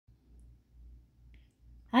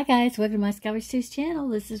Hi guys, welcome to my JJ251 channel.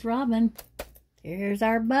 This is Robin. Here's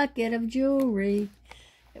our bucket of jewelry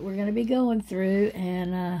that we're going to be going through.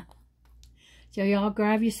 And so y'all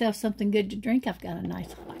grab yourself something good to drink. I've got a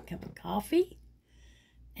nice hot cup of coffee.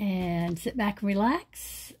 And sit back and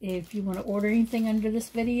relax. If you want to order anything under this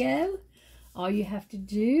video, all you have to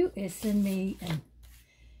do is send me an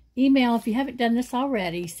email. If you haven't done this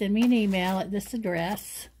already, send me an email at this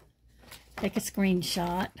address. Take a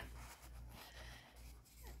screenshot.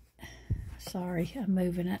 Sorry, I'm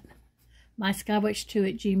moving it.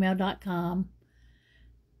 myskywitch2@gmail.com.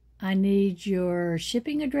 I need your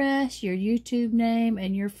shipping address, your YouTube name,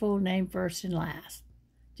 and your full name first and last.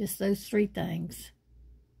 Just those three things.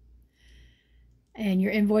 And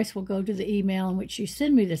your invoice will go to the email in which you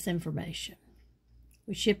send me this information.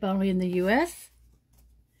 We ship only in the U.S.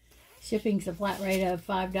 Shipping's a flat rate of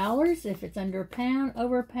 $5. If it's under a pound,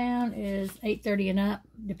 over a pound is $8.30 and up,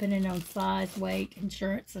 depending on size, weight,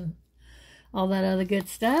 insurance, and all that other good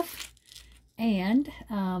stuff. And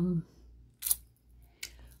what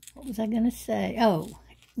was I going to say? Oh,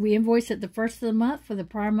 we invoice at the first of the month for the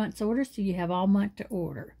prior month's order, so you have all month to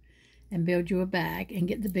order and build you a bag and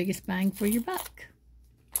get the biggest bang for your buck.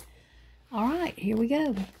 All right, here we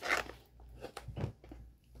go.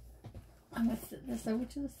 I'm going to set this over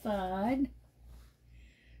to the side.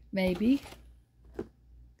 Maybe.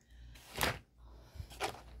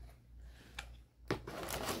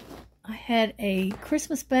 I had a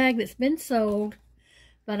Christmas bag that's been sold,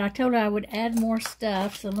 but I told her I would add more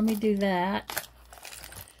stuff, so let me do that.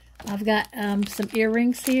 I've got some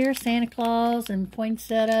earrings here, Santa Claus and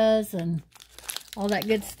poinsettias and all that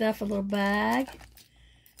good stuff, a little bag.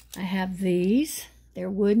 I have these. They're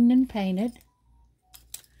wooden and painted.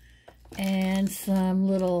 And some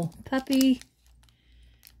little puppy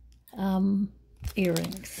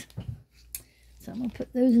earrings. So I'm going to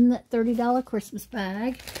put those in that $30 Christmas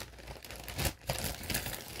bag.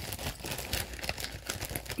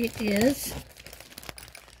 It is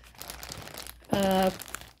a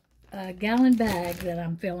gallon bag that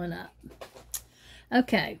I'm filling up.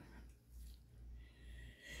 Okay.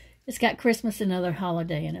 It's got Christmas and other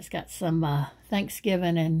holiday, and it's got some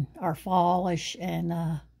Thanksgiving and our fallish and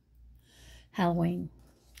Halloween.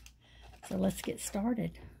 So let's get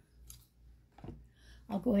started.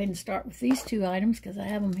 I'll go ahead and start with these two items because I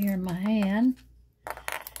have them here in my hand.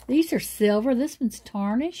 These are silver. This one's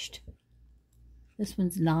tarnished. This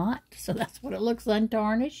one's not, so that's what it looks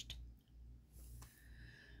untarnished.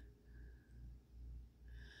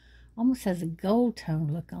 Almost has a gold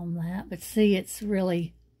tone look on that, but see, it's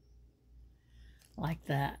really like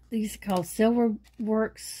that. These are called Silver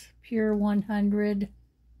Works Pure 100.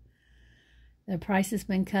 The price has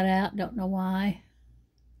been cut out, don't know why.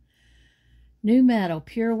 New metal,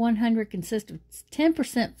 Pure 100 consists of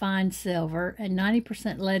 10% fine silver and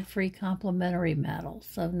 90% lead-free complementary metal.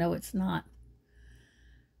 So no, it's not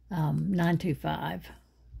 925.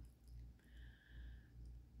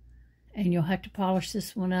 And you'll have to polish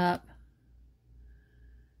this one up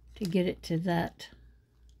to get it to that.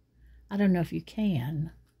 I don't know if you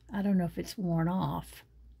can. I don't know if it's worn off.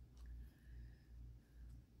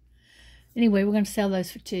 Anyway, we're going to sell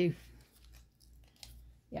those for $2.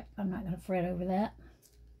 Yep, I'm not going to fret over that.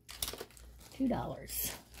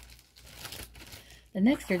 $2. The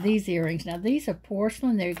next are these earrings. Now, these are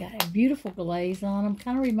porcelain. They've got a beautiful glaze on them.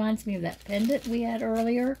 Kind of reminds me of that pendant we had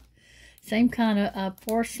earlier. Same kind of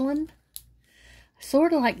porcelain.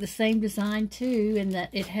 Sort of like the same design, too, in that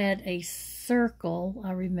it had a circle,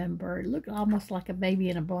 I remember. It looked almost like a baby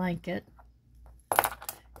in a blanket,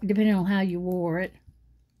 depending on how you wore it.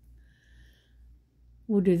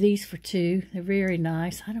 We'll do these for $2. They're very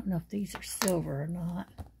nice. I don't know if these are silver or not.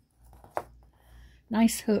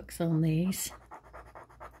 Nice hooks on these.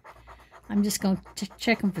 I'm just going to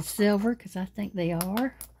check them for silver because I think they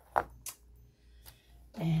are.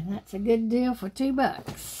 And that's a good deal for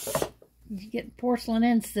 $2. You get porcelain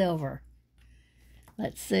and silver.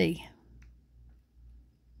 Let's see.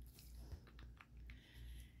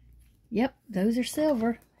 Yep, those are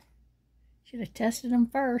silver. Should have tested them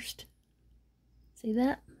first. See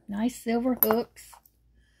that? Nice silver hooks.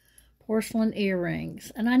 Porcelain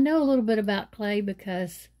earrings. And I know a little bit about clay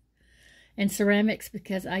because, and ceramics,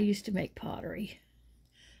 because I used to make pottery.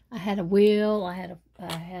 I had a wheel. I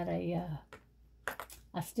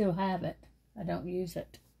still have it. I don't use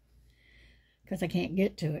it because I can't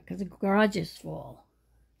get to it because the garage is full.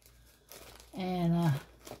 And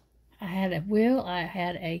I had a wheel. I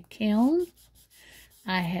had a kiln.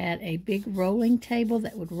 I had a big rolling table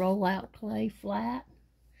that would roll out clay flat.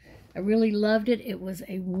 I really loved it. It was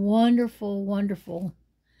a wonderful, wonderful.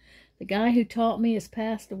 The guy who taught me has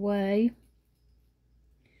passed away.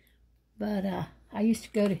 But I used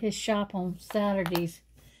to go to his shop on Saturdays,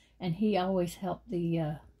 and he always helped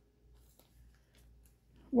the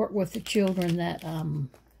work with the children that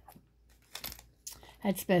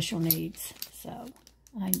had special needs. So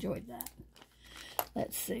I enjoyed that.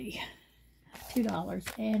 Let's see.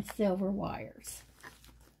 $2 and silver wires.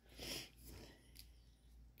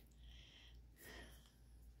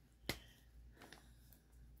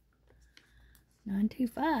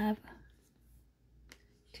 $9.25.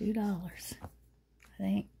 $2. I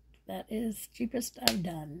think that is cheapest I've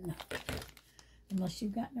done. Unless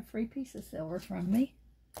you've gotten a free piece of silver from me.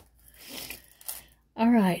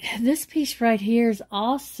 Alright, this piece right here is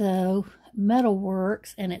also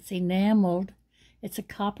Metalworks, and it's enameled. It's a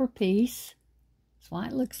copper piece. That's why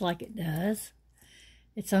it looks like it does.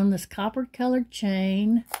 It's on this copper colored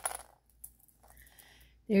chain.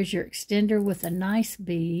 There's your extender with a nice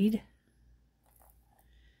bead.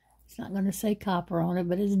 It's not going to say copper on it,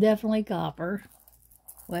 but it's definitely copper.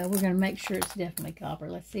 Well, we're going to make sure it's definitely copper.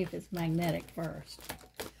 Let's see if it's magnetic first.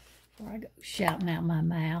 Before I go shouting out my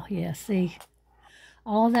mouth. Yeah, see?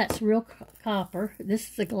 All that's real copper.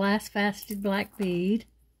 This is a glass faceted black bead.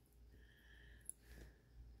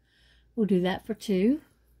 We'll do that for $2.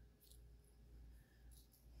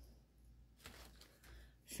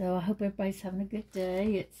 So I hope everybody's having a good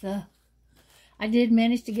day. I did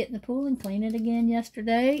manage to get in the pool and clean it again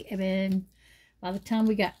yesterday. And then by the time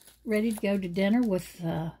we got ready to go to dinner with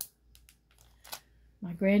my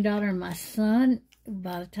granddaughter and my son,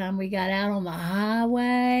 by the time we got out on the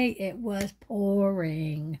highway, it was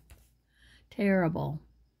pouring. Terrible.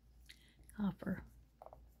 Copper.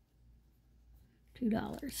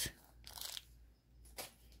 $2.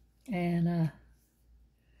 And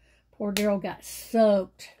poor Daryl got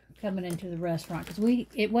soaked coming into the restaurant because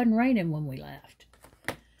it wasn't raining when we left.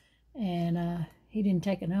 And he didn't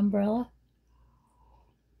take an umbrella.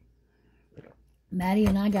 Maddie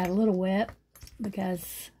and I got a little wet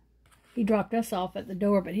because he dropped us off at the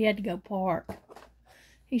door, but he had to go park.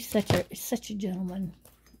 He's such a gentleman.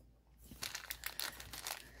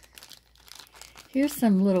 Here's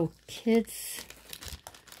some little kids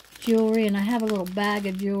jewelry, and I have a little bag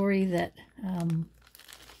of jewelry that I'm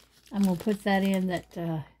going to put that in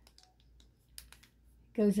that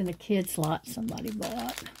goes in a kid's lot somebody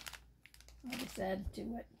bought. I just added to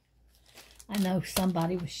it. I know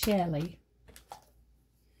somebody was Shelly.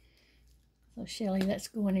 So Shelly, that's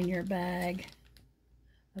going in your bag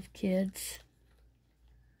of kids.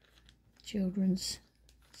 Children's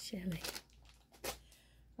Shelly.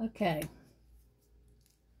 Okay.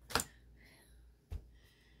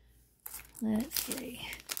 Let's see.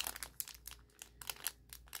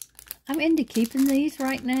 I'm into keeping these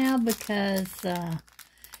right now because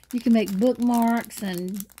you can make bookmarks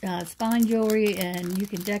and spine jewelry, and you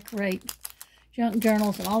can decorate junk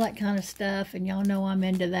journals and all that kind of stuff, and y'all know I'm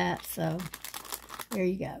into that, so there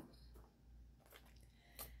you go.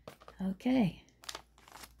 Okay.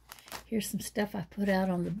 Here's some stuff I put out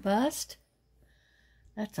on the bust.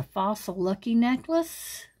 That's a fossil lucky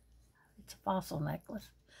necklace. It's a fossil necklace.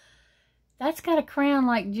 That's got a crown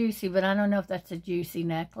like Juicy, but I don't know if that's a Juicy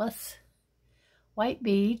necklace. White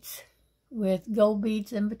beads with gold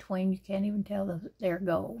beads in between. You can't even tell that they're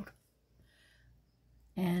gold.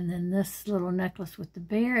 And then this little necklace with the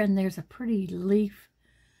bear, and there's a pretty leaf,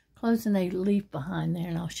 closing-a leaf behind there,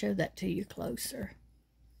 and I'll show that to you closer.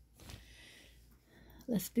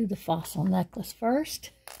 Let's do the fossil necklace first.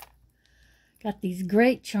 Got these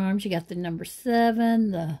great charms. You got the number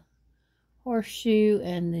 7, the horseshoe,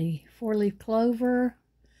 and the 4-leaf clover.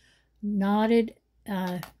 Knotted,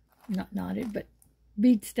 not knotted, but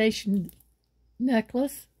bead station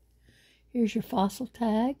necklace. Here's your fossil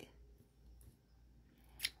tag.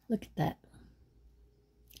 Look at that.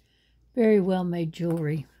 Very well made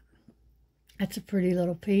jewelry. That's a pretty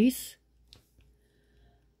little piece.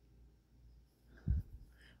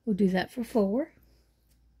 We'll do that for $4.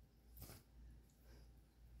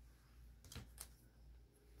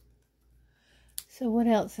 So what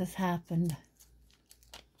else has happened?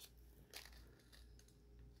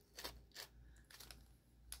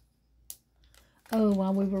 Oh,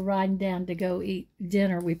 while we were riding down to go eat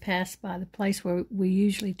dinner, we passed by the place where we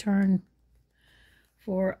usually turn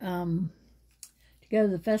for to go to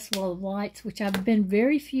the Festival of Lights, which I've been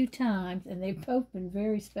very few times, and they've both been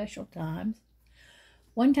very special times.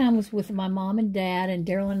 One time was with my mom and dad, and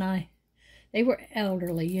Daryl and I. They were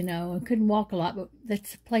elderly, you know, and couldn't walk a lot, but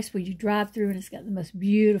that's a place where you drive through, and it's got the most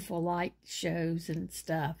beautiful light shows and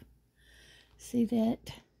stuff. See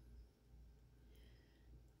that?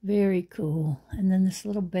 Very cool. And then this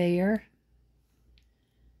little bear.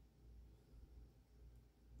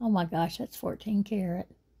 Oh my gosh, that's 14 karat.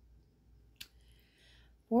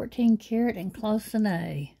 14 karat and close an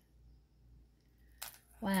A.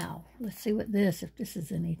 Wow. Let's see what this, if this is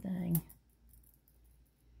anything.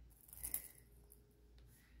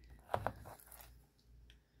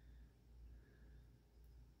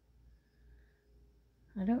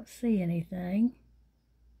 I don't see anything.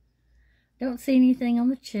 Don't see anything on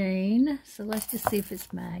the chain. So let's just see if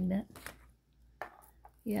it's magnet.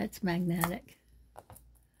 Yeah, it's magnetic.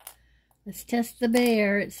 Let's test the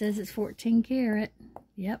bear. It says it's 14 karat.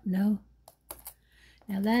 Yep, no.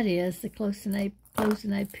 Now that is the close and A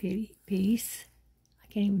piece. I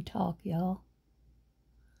can't even talk, y'all.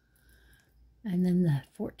 And then the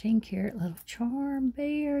 14 karat little charm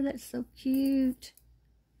bear. That's so cute.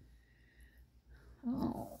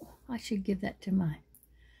 Oh, I should give that to my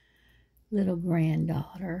little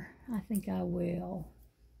granddaughter. I think I will.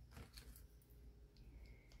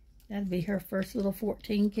 That'd be her first little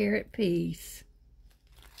 14 karat piece.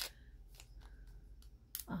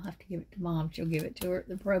 I'll have to give it to Mom. She'll give it to her at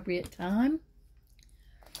the appropriate time.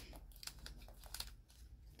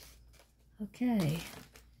 Okay.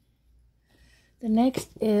 The next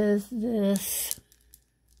is this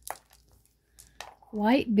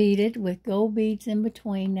white beaded with gold beads in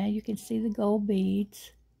between. Now you can see the gold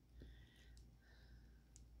beads.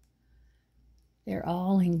 They're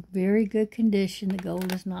all in very good condition. The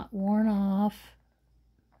gold is not worn off.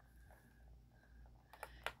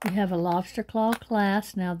 You have a lobster claw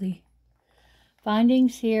clasp. Now the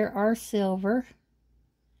findings here are silver.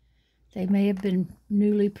 They may have been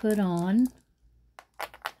newly put on.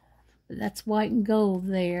 But that's white and gold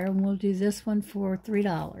there. And we'll do this one for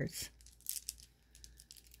 $3.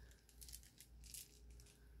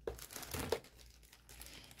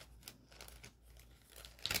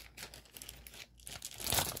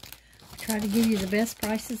 Try to give you the best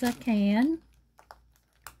prices I can.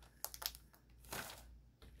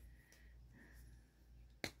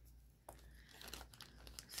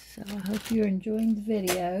 So I hope you're enjoying the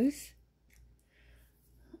videos.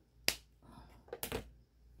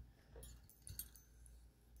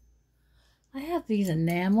 I have these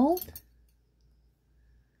enameled.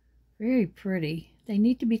 Very pretty. They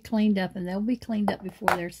need to be cleaned up, and they'll be cleaned up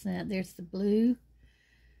before they're sent. There's the blue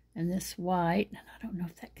and this white. And I don't know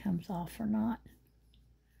if that comes off or not.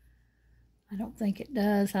 I don't think it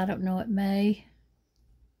does. I don't know, it may.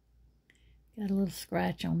 Got a little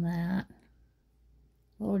scratch on that.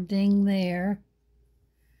 Little ding there.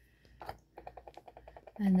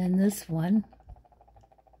 And then this one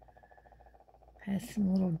has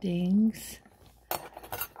some little dings.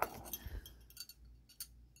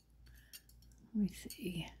 Let me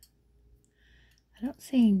see. I don't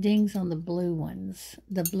see any dings on the blue ones.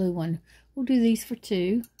 The blue one. We'll do these for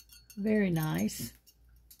 $2. Very nice.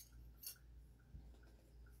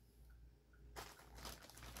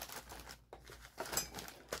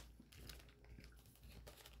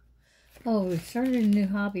 Oh, we started a new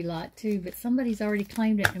hobby lot too, but somebody's already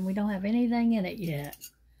claimed it and we don't have anything in it yet.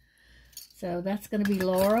 So that's going to be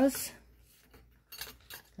Laura's.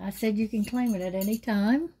 I said you can claim it at any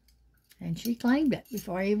time. And she claimed it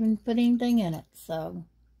before I even put anything in it. So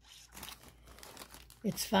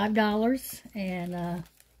it's $5 and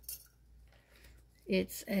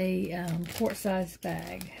it's a quart-size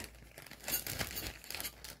bag.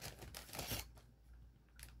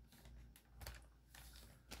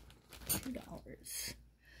 $2.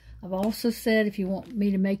 I've also said if you want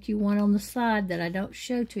me to make you one on the side that I don't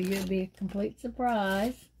show to you, it'll be a complete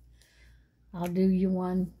surprise. I'll do you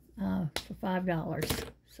one for $5.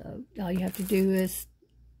 So all you have to do is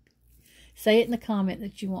say it in the comment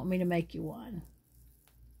that you want me to make you one.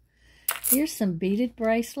 Here's some beaded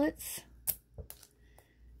bracelets.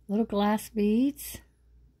 Little glass beads.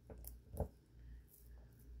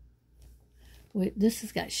 This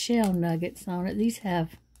has got shell nuggets on it. These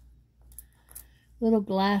have little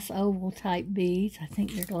glass oval type beads. I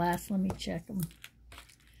think they're glass. Let me check them.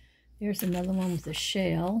 There's another one with a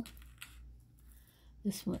shell.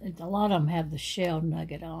 This one, a lot of them have the shell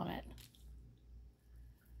nugget on it.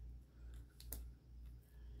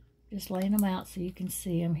 Just laying them out so you can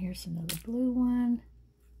see them. Here's another blue one.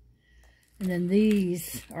 And then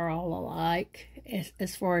these are all alike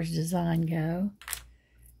as far as design go.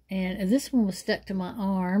 And this one was stuck to my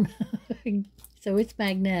arm. So it's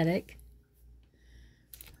magnetic.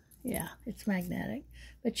 Yeah, it's magnetic.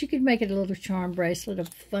 But you could make it a little charm bracelet, a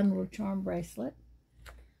fun little charm bracelet.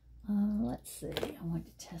 Let's see. I want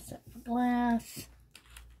to test that for glass.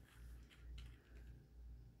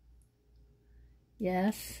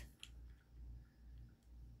 Yes.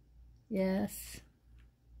 Yes.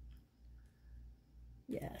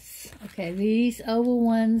 Yes. Okay, these oval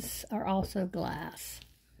ones are also glass.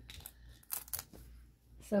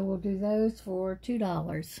 So we'll do those for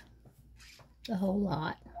 $2. The whole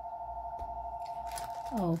lot.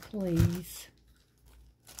 Oh, please.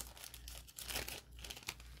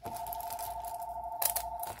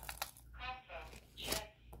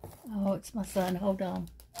 Oh, it's my son. Hold on.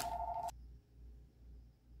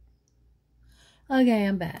 Okay,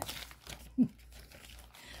 I'm back.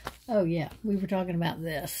 Oh, yeah. We were talking about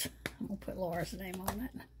this. I'm going to put Laura's name on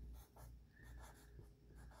it.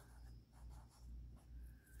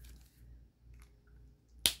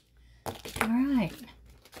 All right.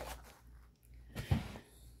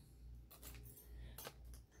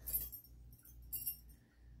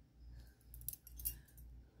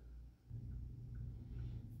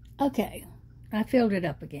 Okay. I filled it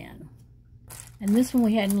up again. And this one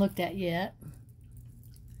we hadn't looked at yet.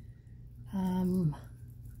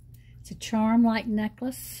 It's a charm-like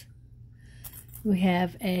necklace. We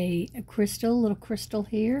have a little crystal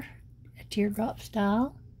here, a teardrop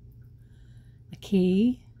style, a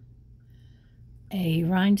key, a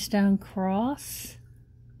rhinestone cross.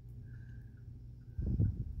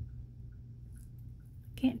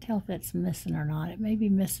 Can't tell if that's missing or not. It may be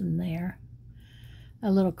missing there.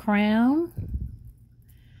 A little crown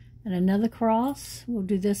and another cross. We'll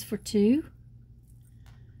do this for $2.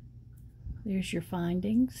 There's your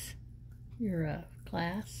findings, your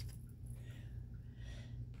clasp.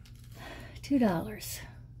 $2.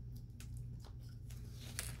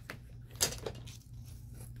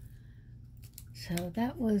 So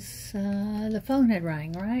that was, the phone had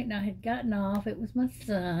rang, right? And I had gotten off. It was my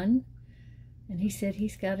son. And he said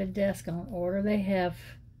he's got a desk on order. They have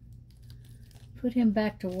put him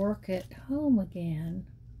back to work at home again,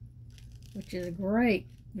 which is great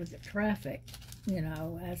with the traffic, you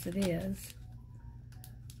know, as it is.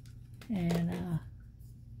 And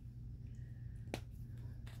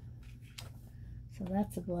so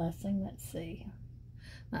that's a blessing. Let's see.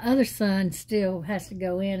 My other son still has to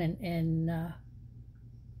go in and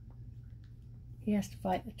he has to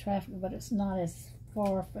fight the traffic, but it's not as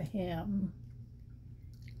far for him.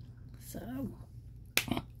 So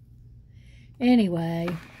anyway,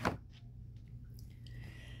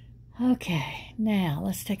 okay, now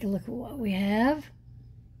let's take a look at what we have.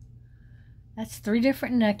 That's 3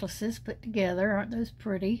 different necklaces put together. Aren't those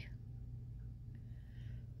pretty?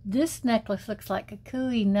 This necklace looks like a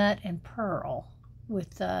kukui nut and pearl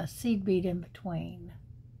with a seed bead in between.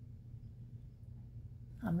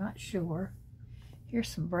 I'm not sure. Here's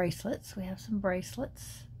some bracelets. We have some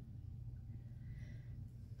bracelets.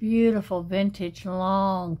 Beautiful vintage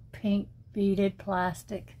long pink beaded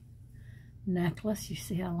plastic necklace. You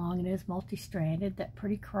see how long it is, multi-stranded. That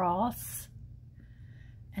pretty cross.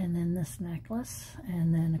 And then this necklace.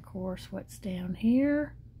 And then of course what's down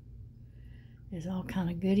here is all kind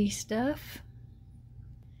of goody stuff.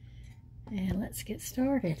 And let's get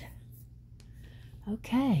started.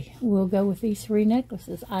 Okay, we'll go with these 3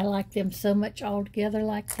 necklaces. I like them so much all together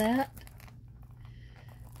like that.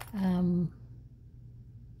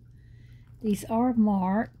 These are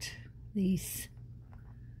marked. These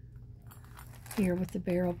here with the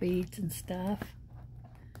barrel beads and stuff.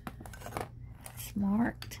 It's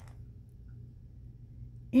marked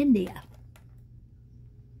India.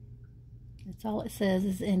 That's all it says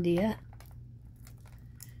is India.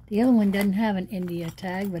 The other one doesn't have an India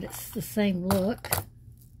tag, but it's the same look that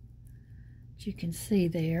you can see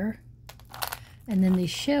there. And then these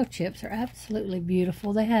shell chips are absolutely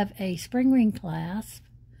beautiful. They have a spring ring clasp.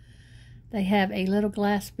 They have a little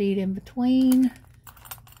glass bead in between.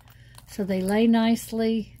 So they lay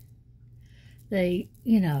nicely. They,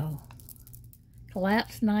 you know,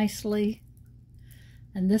 collapse nicely.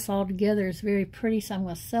 And this all together is very pretty, so I'm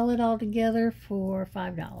going to sell it all together for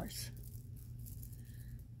 $5.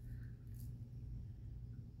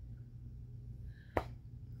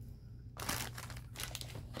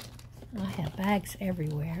 I have bags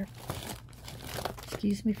everywhere.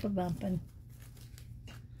 Excuse me for bumping.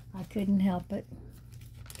 I couldn't help it.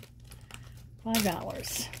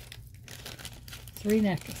 $5. 3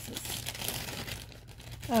 necklaces.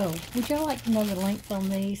 Oh, would y'all like to know the length on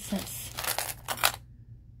these since...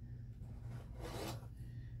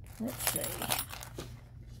 Let's see.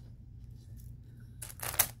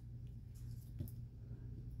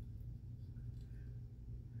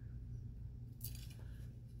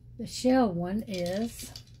 The shell one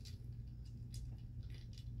is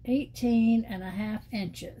 18.5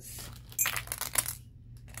 inches.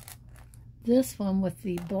 This one with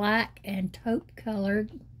the black and taupe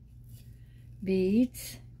colored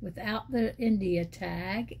beads without the India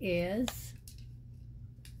tag is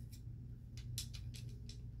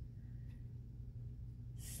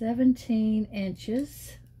 17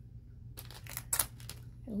 inches.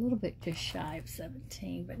 a little bit just shy of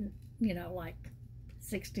 17, but you know, like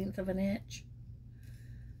 1/16 of an inch.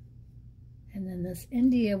 And then this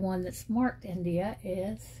India one that's marked India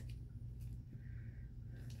is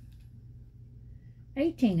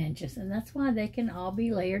 18 inches, and that's why they can all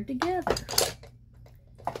be layered together.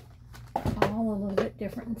 All a little bit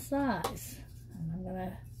different in size. And I'm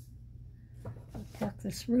gonna park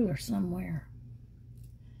this ruler somewhere.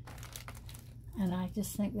 And I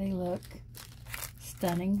just think they look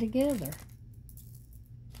stunning together.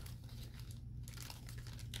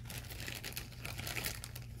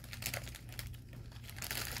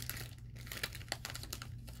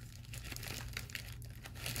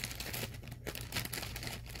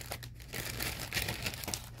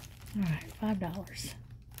 All right, $5.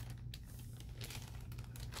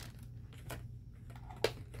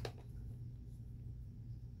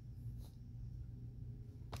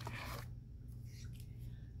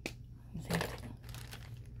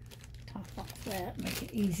 Top off that, make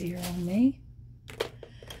it easier on me.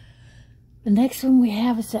 The next one we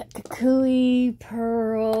have is that Kukui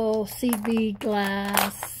Pearl Seed Bead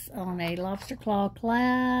Glass on a lobster claw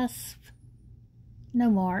clasp. No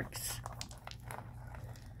marks.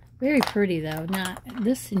 Very pretty though. Not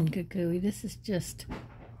this in Kukui. This is just,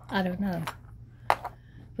 I don't know.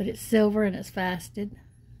 But it's silver and it's faceted.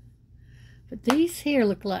 But these here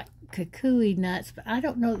look like Kukui nuts, but I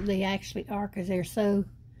don't know that they actually are because they're so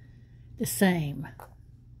the same.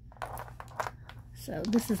 So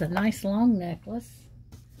this is a nice long necklace.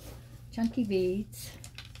 Chunky beads.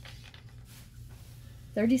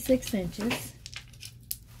 36 inches.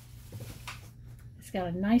 It's got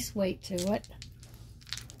a nice weight to it.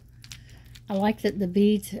 I like that the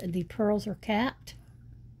beads, the pearls are capped.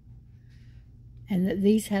 And that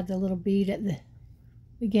these have the little bead at the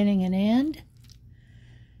beginning and end.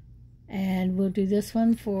 And we'll do this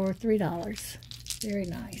one for $3. Very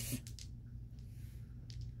nice.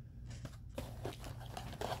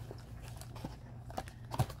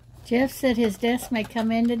 Jeff said his desk may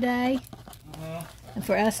come in today. And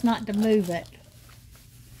for us not to move it.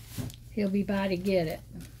 He'll be by to get it.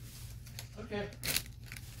 Okay.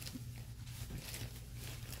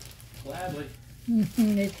 Gladly.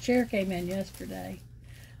 His chair came in yesterday.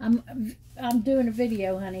 I'm doing a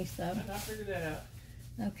video, honey, so. I figured that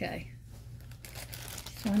out. Okay.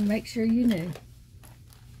 Just wanted to make sure you knew.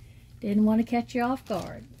 Didn't want to catch you off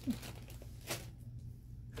guard.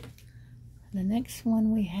 The next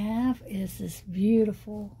one we have is this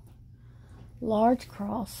beautiful large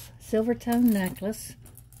cross silver tone necklace.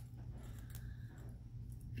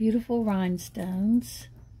 Beautiful rhinestones.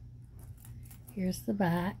 Here's the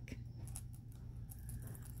back.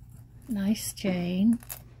 Nice chain.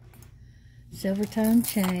 Silver tone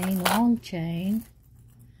chain, long chain.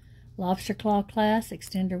 Lobster claw clasp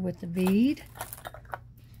extender with the bead.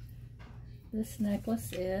 This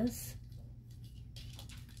necklace is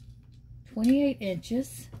 28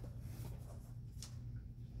 inches.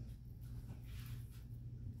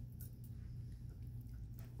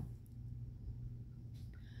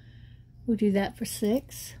 We'll do that for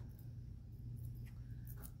 $6.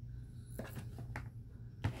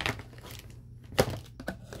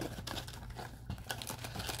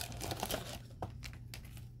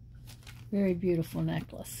 Very beautiful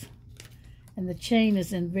necklace. And the chain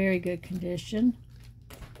is in very good condition.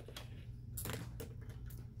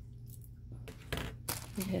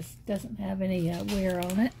 It just doesn't have any wear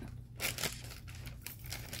on it.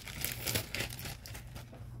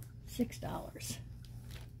 $6.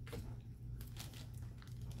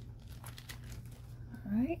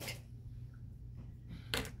 Alright.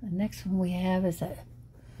 The next one we have is a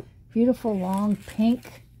beautiful long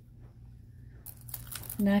pink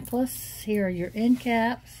necklace. Here are your end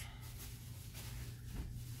caps.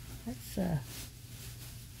 Let's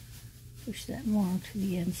push that more onto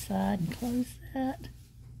the inside and close that.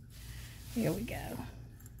 There we go.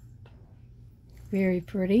 Very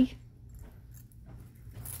pretty.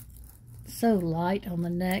 So light on the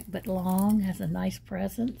neck but long. Has a nice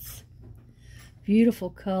presence.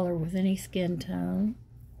 Beautiful color with any skin tone.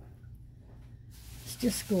 It's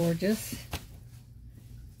just gorgeous.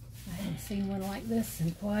 I haven't seen one like this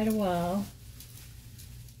in quite a while.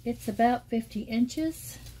 It's about 50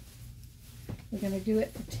 inches. We're going to do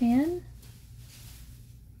it for 10.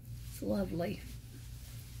 It's lovely.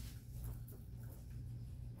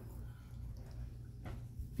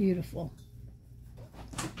 Beautiful.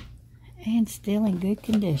 And still in good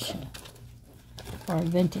condition. For a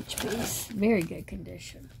vintage piece. Very good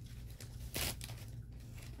condition.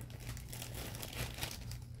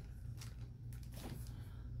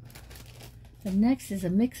 The next is a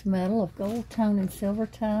mixed metal of gold tone and silver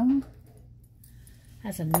tone.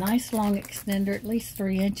 Has a nice long extender, at least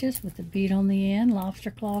 3 inches, with a bead on the end. Lobster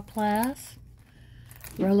claw clasp.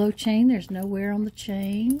 Rolo chain. There's no wear on the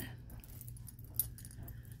chain.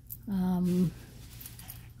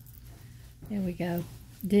 There we go.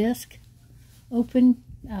 Disc. Open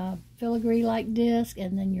filigree-like disc,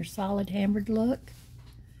 and then your solid hammered look.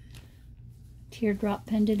 Teardrop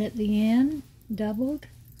pendant at the end. Doubled.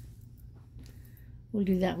 We'll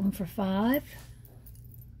do that one for $5.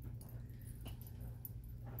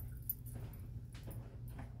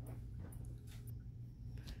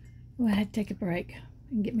 Oh, I had to take a break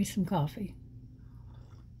and get me some coffee.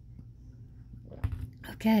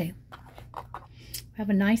 Okay. We have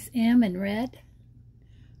a nice M in red.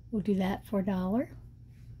 We'll do that for $1.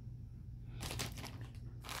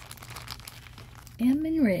 M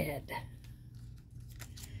in red.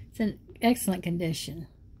 It's in excellent condition.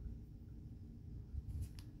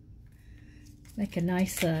 Make a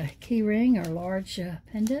nice key ring or large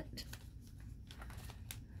pendant.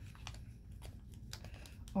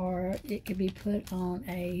 Or it could be put on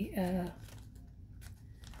a,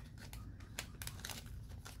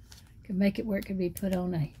 could make it where it could be put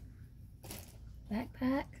on a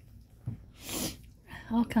backpack.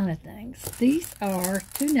 All kind of things. These are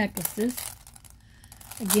 2 necklaces.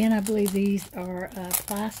 Again, I believe these are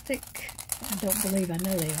plastic. I don't believe, I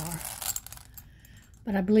know they are.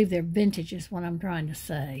 But I believe they're vintage is what I'm trying to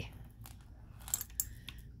say.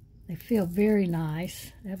 They feel very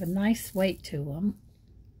nice. They have a nice weight to them.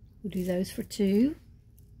 We'll do those for $2.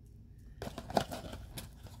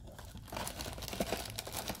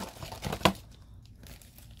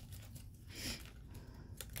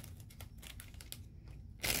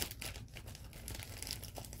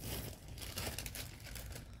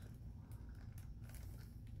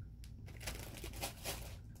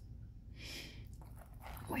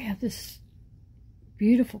 We have this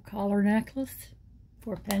beautiful collar necklace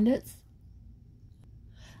for pendants.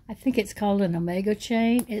 I think it's called an omega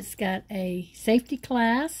chain. It's got a safety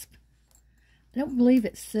clasp. I don't believe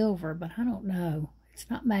it's silver, but I don't know. It's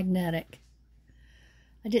not magnetic.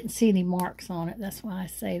 I didn't see any marks on it. That's why I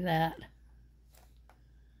say that.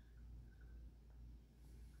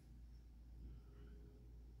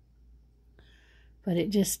 But it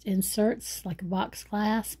just inserts like a box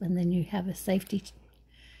clasp, and then you have a safety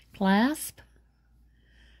clasp.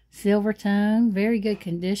 Silver tone, very good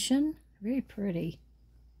condition, very pretty.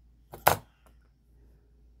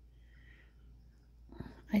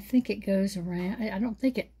 I think it goes around, I don't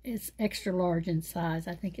think it's extra large in size.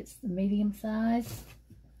 I think it's the medium size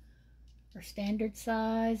or standard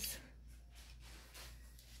size.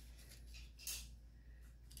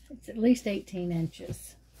 It's at least 18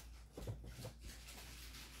 inches.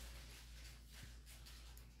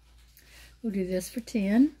 We'll do this for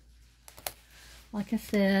 $10. Like I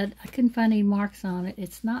said, I couldn't find any marks on it.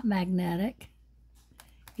 It's not magnetic.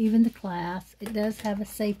 Even the clasp. It does have a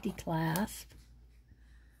safety clasp.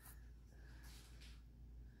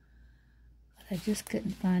 But I just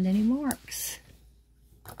couldn't find any marks.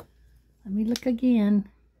 Let me look again.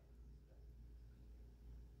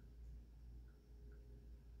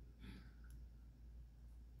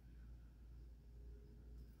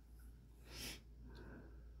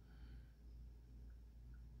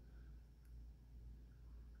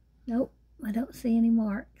 Nope, I don't see any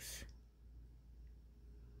marks.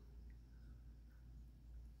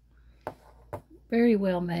 Very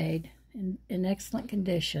well made, in excellent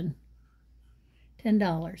condition.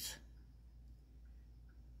 $10.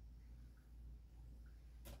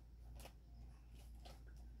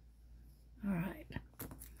 All right.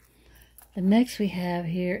 The next we have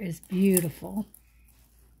here is beautiful.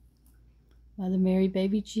 Mother Mary,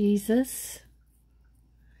 Baby Jesus.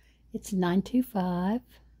 It's 925.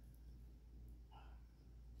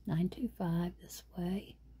 925 this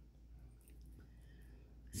way.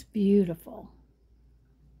 It's beautiful.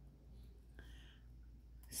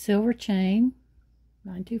 Silver chain,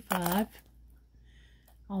 925.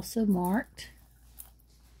 Also marked.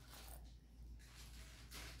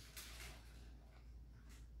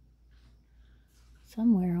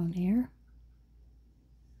 Somewhere on here.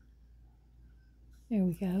 There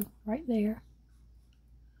we go, right there.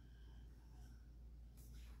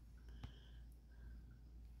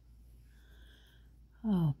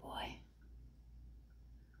 Oh boy.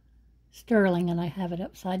 Sterling, and I have it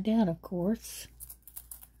upside down, of course.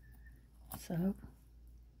 So,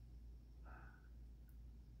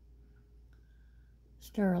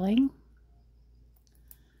 sterling.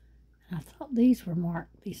 I thought these were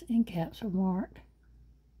marked. These end caps were marked.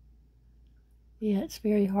 Yeah, it's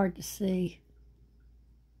very hard to see.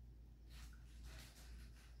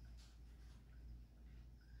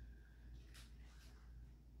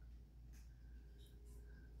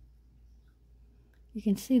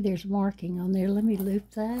 You can see there's marking on there. Let me loop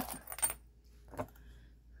that.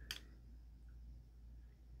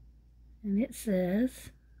 And it says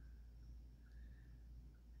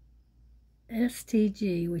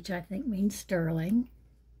STG, which I think means sterling.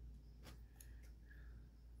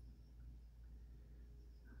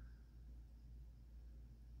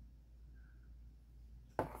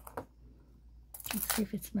 Let's see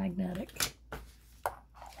if it's magnetic.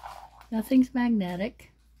 Nothing's magnetic.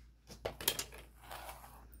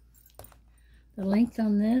 The length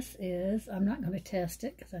on this is, I'm not going to test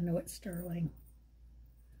it because I know it's sterling.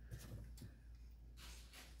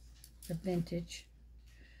 The vintage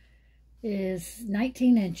is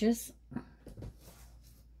 19 inches.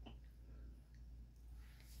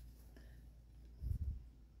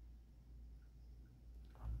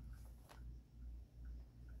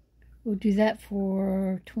 We'll do that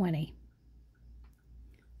for 20.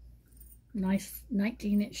 Nice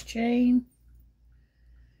 19-inch chain.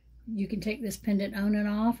 You can take this pendant on and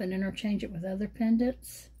off and interchange it with other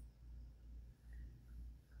pendants.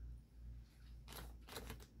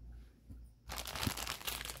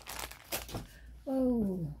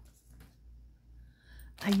 Oh,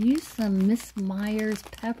 I used some Miss Meyer's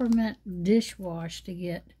peppermint dishwash to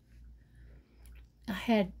get. I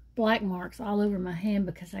had black marks all over my hand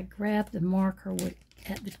because I grabbed the marker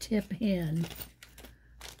at the tip end.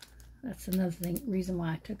 That's another reason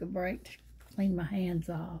why I took a break to clean my hands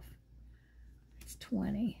off. It's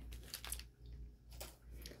 20.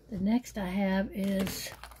 The next I have is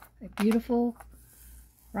a beautiful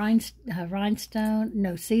rhinestone,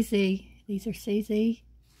 no, CZ. These are CZ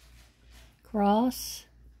cross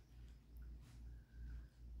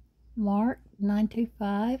mark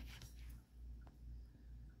 925.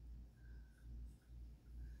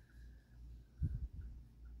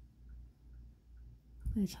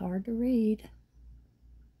 It's hard to read.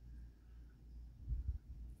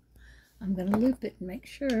 I'm going to loop it and make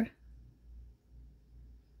sure.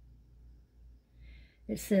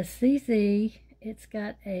 It says CZ. It's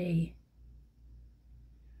got a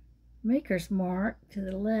maker's mark to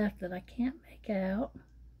the left that I can't make out.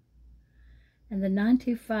 And the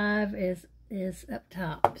 925 is up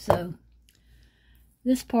top. So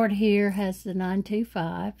this part here has the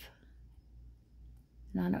 925.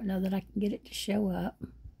 And I don't know that I can get it to show up.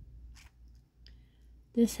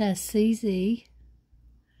 This has CZ.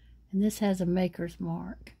 And this has a maker's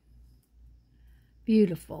mark.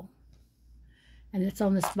 Beautiful. And it's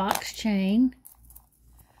on this box chain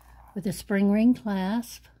with a spring ring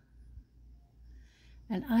clasp.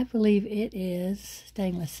 And I believe it is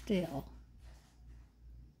stainless steel.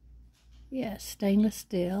 Yes, stainless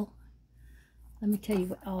steel. Let me tell you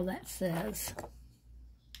what all that says.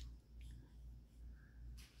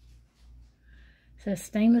 It says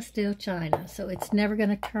stainless steel china, so it's never going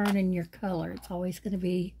to turn in your color. It's always going to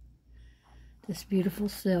be this beautiful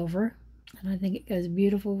silver. And I think it goes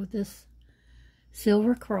beautiful with this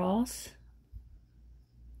silver cross.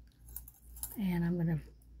 And I'm going to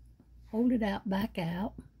hold it out, back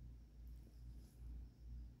out.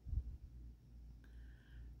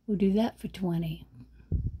 We'll do that for 20.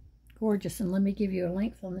 Gorgeous. And let me give you a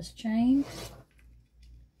length on this chain.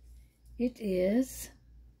 It is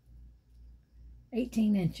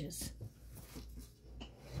 18 inches.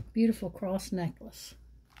 Beautiful cross necklace.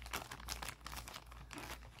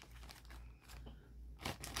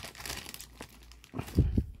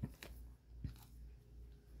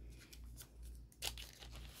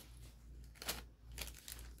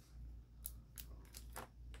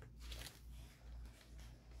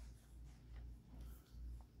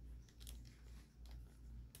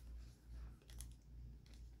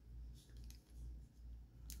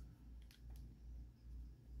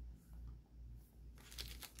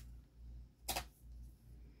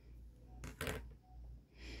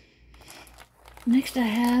 Next I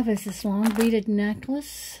have is this long beaded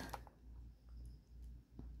necklace.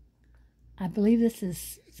 I believe this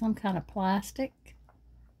is some kind of plastic.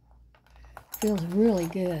 Feels really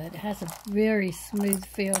good. It has a very smooth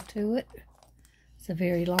feel to it. It's a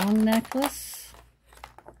very long necklace.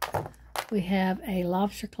 We have a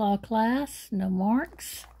lobster claw clasp, no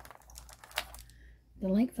marks. The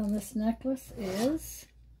length on this necklace is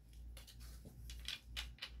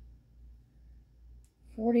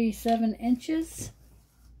 47 inches.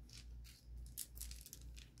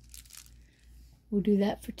 We'll do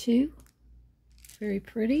that for 2. Very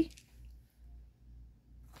pretty.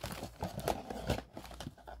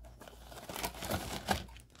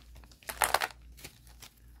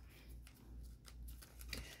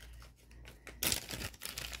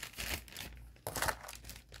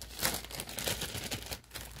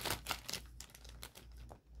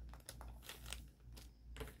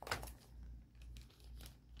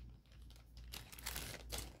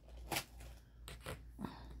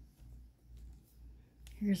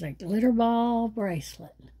 Here's a glitter ball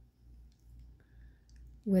bracelet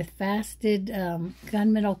with faceted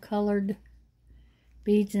gunmetal colored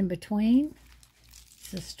beads in between.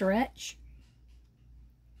 It's a stretch.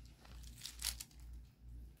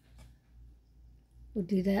 We'll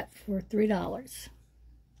do that for $3.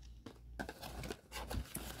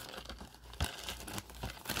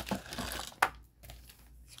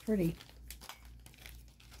 It's pretty.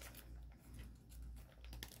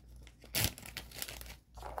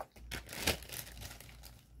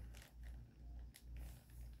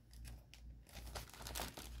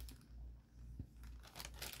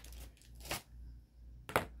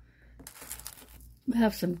 We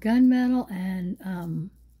have some gunmetal and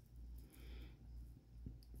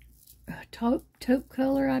taupe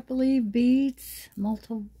color, I believe, beads,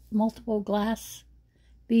 multiple glass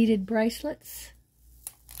beaded bracelets.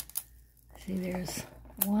 See, there's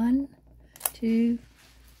 1, 2,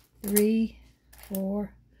 3,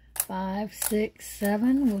 4, 5, 6,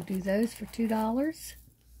 7. We'll do those for $2.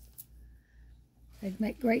 They'd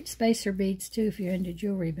make great spacer beads too if you're into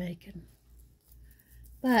jewelry making.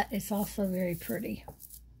 But it's also very pretty.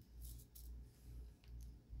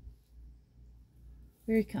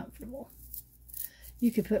 Very comfortable.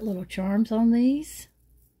 You could put little charms on these.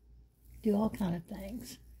 Do all kind of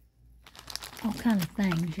things. All kind of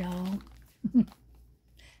things, y'all.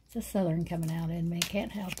 It's a Southern coming out in me.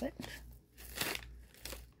 Can't help it.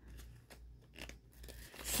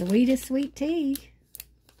 Sweet as sweet tea.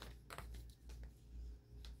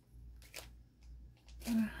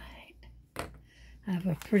 Alright. I have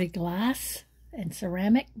a pretty glass and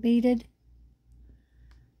ceramic beaded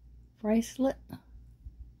bracelet.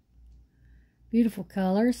 Beautiful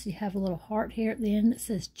colors. You have a little heart here at the end that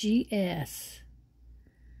says GS.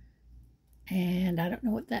 And I don't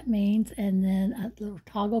know what that means. And then a little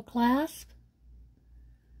toggle clasp.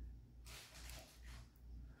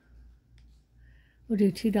 We'll do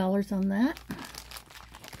 $2 on that.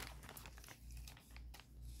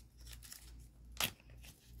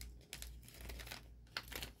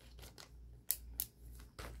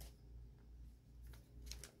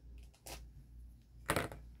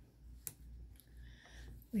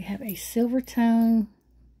 We have a silver tone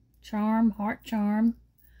charm, heart charm,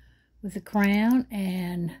 with a crown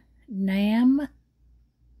and Nam.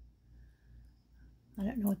 I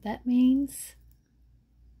don't know what that means.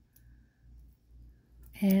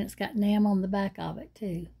 And it's got Nam on the back of it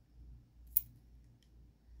too.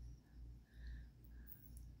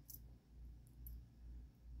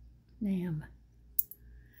 Nam.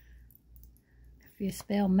 If you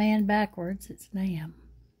spell man backwards, it's Nam.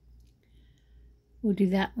 We'll do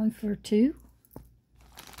that one for $2.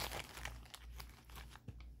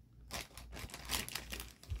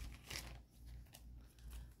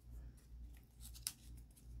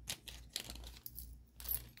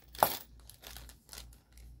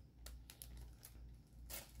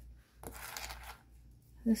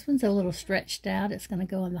 This one's a little stretched out. It's going to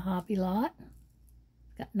go in the Hobby Lot.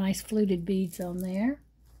 Got nice fluted beads on there.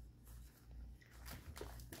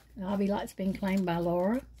 The Hobby Lot's been claimed by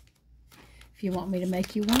Laura. If you want me to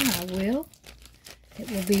make you one, I will.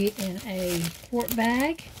 It will be in a quart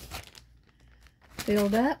bag,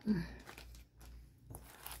 filled up.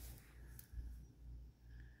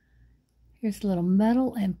 Here's a little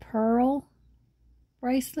metal and pearl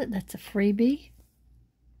bracelet. That's a freebie.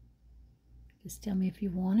 Just tell me if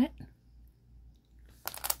you want it.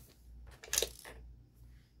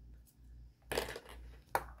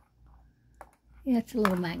 Yeah, it's a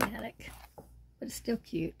little magnetic, but it's still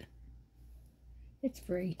cute. It's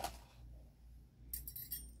free.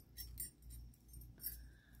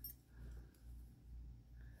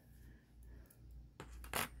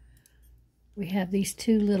 We have these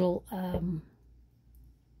two little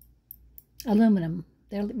aluminum.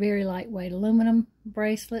 They're very lightweight aluminum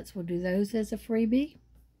bracelets. We'll do those as a freebie.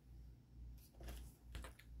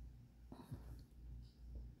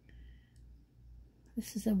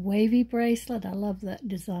 This is a wavy bracelet. I love that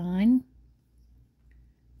design.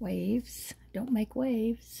 Waves. Don't make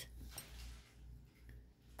waves.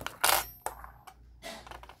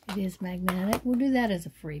 It is magnetic. We'll do that as a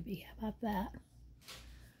freebie. How about that?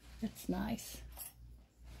 That's nice.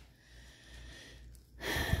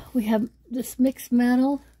 We have this mixed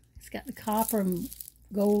metal. It's got the copper and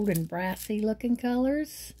gold and brassy looking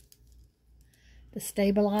colors. The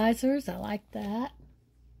stabilizers. I like that.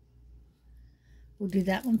 We'll do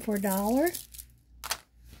that one for $1.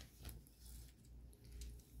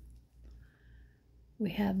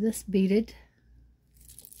 We have this beaded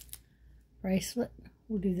bracelet.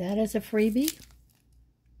 We'll do that as a freebie.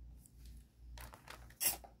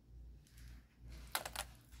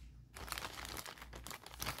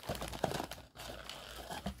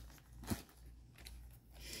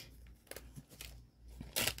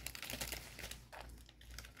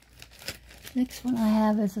 Next one I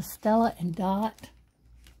have is a Stella and Dot.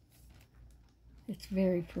 It's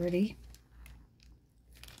very pretty.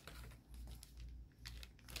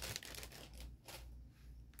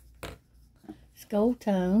 It's gold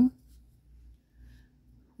tone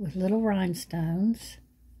with little rhinestones.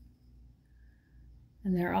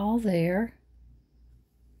 And they're all there.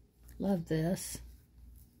 Love this.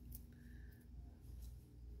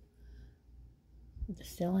 With the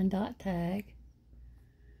Stella and Dot tag.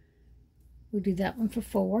 We'll do that one for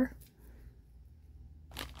 $4.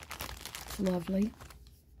 It's lovely.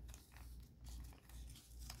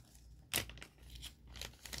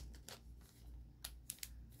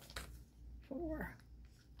 $4.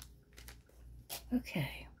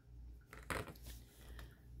 Okay.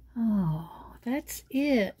 Oh, that's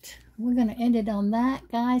it. We're going to end it on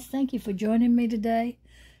that, guys. Thank you for joining me today.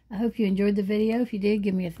 I hope you enjoyed the video. If you did,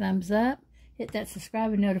 give me a thumbs up. Hit that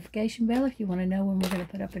subscribe and notification bell if you want to know when we're going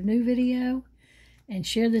to put up a new video. And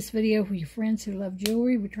share this video with your friends who love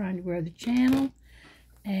jewelry. We're trying to grow the channel.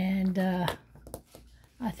 And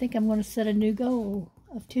I think I'm going to set a new goal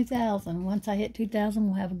of 2,000. Once I hit 2,000,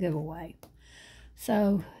 we'll have a giveaway.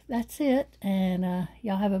 So that's it. And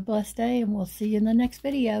y'all have a blessed day. And we'll see you in the next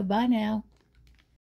video. Bye now.